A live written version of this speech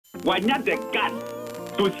wanya the guts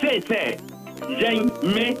to say yen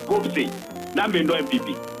me Hopeson na me no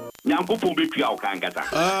MPP nyankopon betua okangata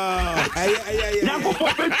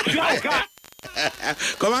nyankopon betua okangata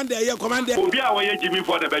Commander, Obia we Jimmy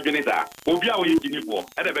for the Bejonisa. Obia we Jimmy for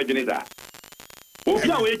the Bejonisa.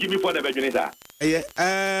 Obia we Jimmy for the Bejonisa. This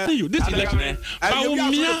election,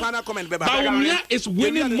 Bawumia is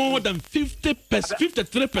winning more than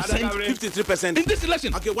 53% in this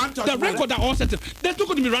election. Okay, the record are all set. They're not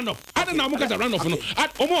going to be run off. I don't know how to run off.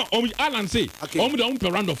 Alan say,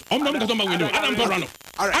 run off.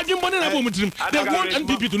 They want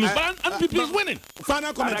NPP to lose, but NPP is winning.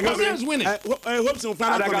 Final comment. Bawumia is winning.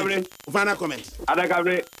 Final comment.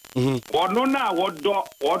 Adagabre. Onona wodo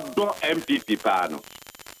MPP pano.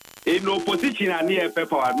 In opposition and near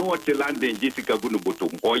Pepper, no land in Jessica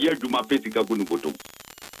Gunubutum, or Yerduma Pesica Gunubutum.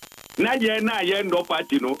 Naye no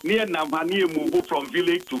patino, near Namani move from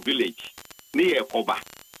village to village, near Koba.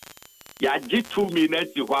 Yaji 2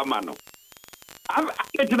 minutes to Wamano. I'm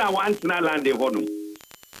getting a once na land in Honum.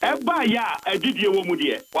 Eba ya a Didio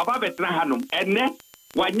Womudia, Wababetra Hanum, and ne,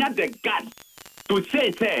 wanya the guts to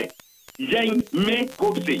say, Yen me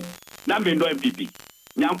Hopeson, Nambe no MPP.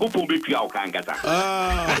 Nyankopon betua okangata.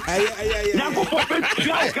 Nyankopon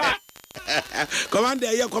betua okangata. Commander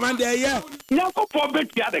here. Nyankopon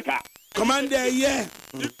betua deka. Commander here.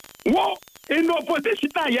 Wo in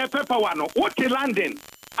opposition here paper one. What London?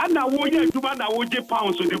 Ana wo ye duba na wo je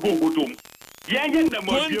pounds so the go gotum.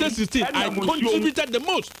 2016 I contributed the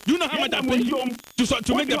most. Do you know how much I paid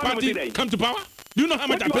to make the party come to power? Do you know how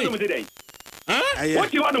much I paid?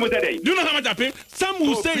 What you want to say? Do you know how much I pay? Some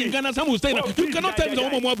will stay in Ghana, some will stay in. You cannot tell me the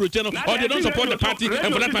one more channel or they don't support the party,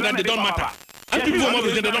 and for that matter, they don't matter. And people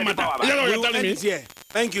who they don't matter. You know what you're telling me?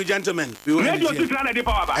 Thank you, gentlemen. We will end it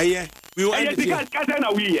here. We will end it here.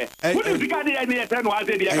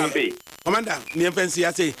 Commander,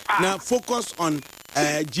 now focus on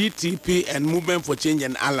GTP and Movement for Change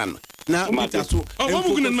and Alan. Now, oh, yes.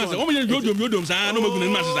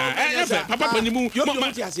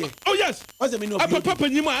 What's the meaning of Papa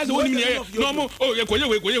Nima as a woman? No more. Oh, you're going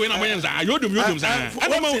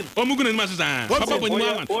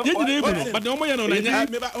but no more.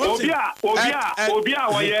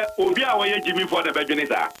 Obia, Jimmy for the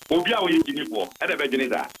Bejonisa. Obia, Jimmy for the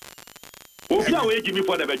Bejonisa. Obia, Jimmy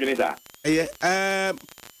for the Bejonisa.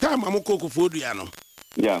 Come, I'm a cocoa food, Yano.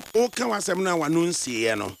 Yeah. Oh, come on, some now, one noon see,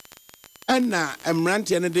 Yano. And now I'm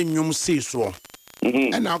ranting and then you see so.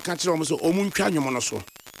 And now catch almost Omun Monoso.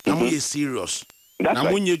 Now we are serious.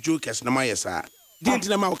 Now when you jokers, no my sir. Didn't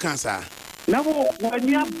the mouth cancer. Now when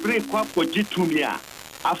you break up for G2,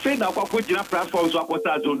 I feel that I put in a platform so I was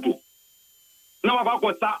zone 2. Now I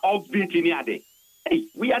got start offbeat in the day. Hey,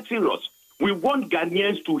 we are serious. We want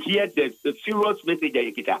Ghanaians to hear the serious message.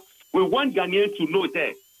 We want Ghanaians to know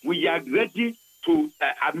that we are ready to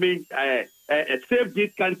save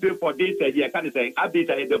this country for this year. Can you say?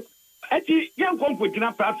 Actually, young come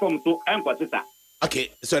platform to emphasize. Okay,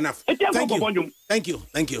 so enough. Thank you.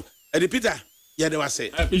 Peter, yeah, they were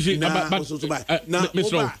saying. Now,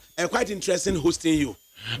 quite interesting hosting you.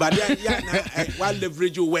 But while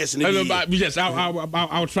leverage you west. Yes,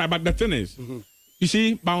 I'll try. But the thing is, you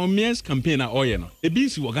see, Bawumia's campaign are all you know. The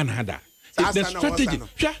BC was gonna have that. The strategy.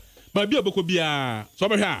 But be able to be a so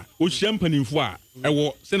here, who's champagne for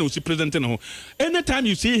I send us presenting. Anytime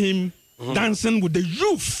you see him dancing with the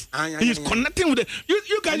youth, he's connecting with the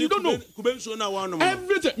you guys. You don't know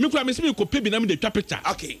everything. Me could pay the picture.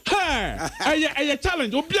 Okay. I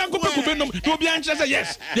challenge.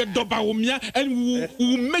 Yes, the Bawumia, and we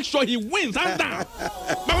will make sure he wins.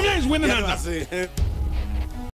 Bawumia is winning.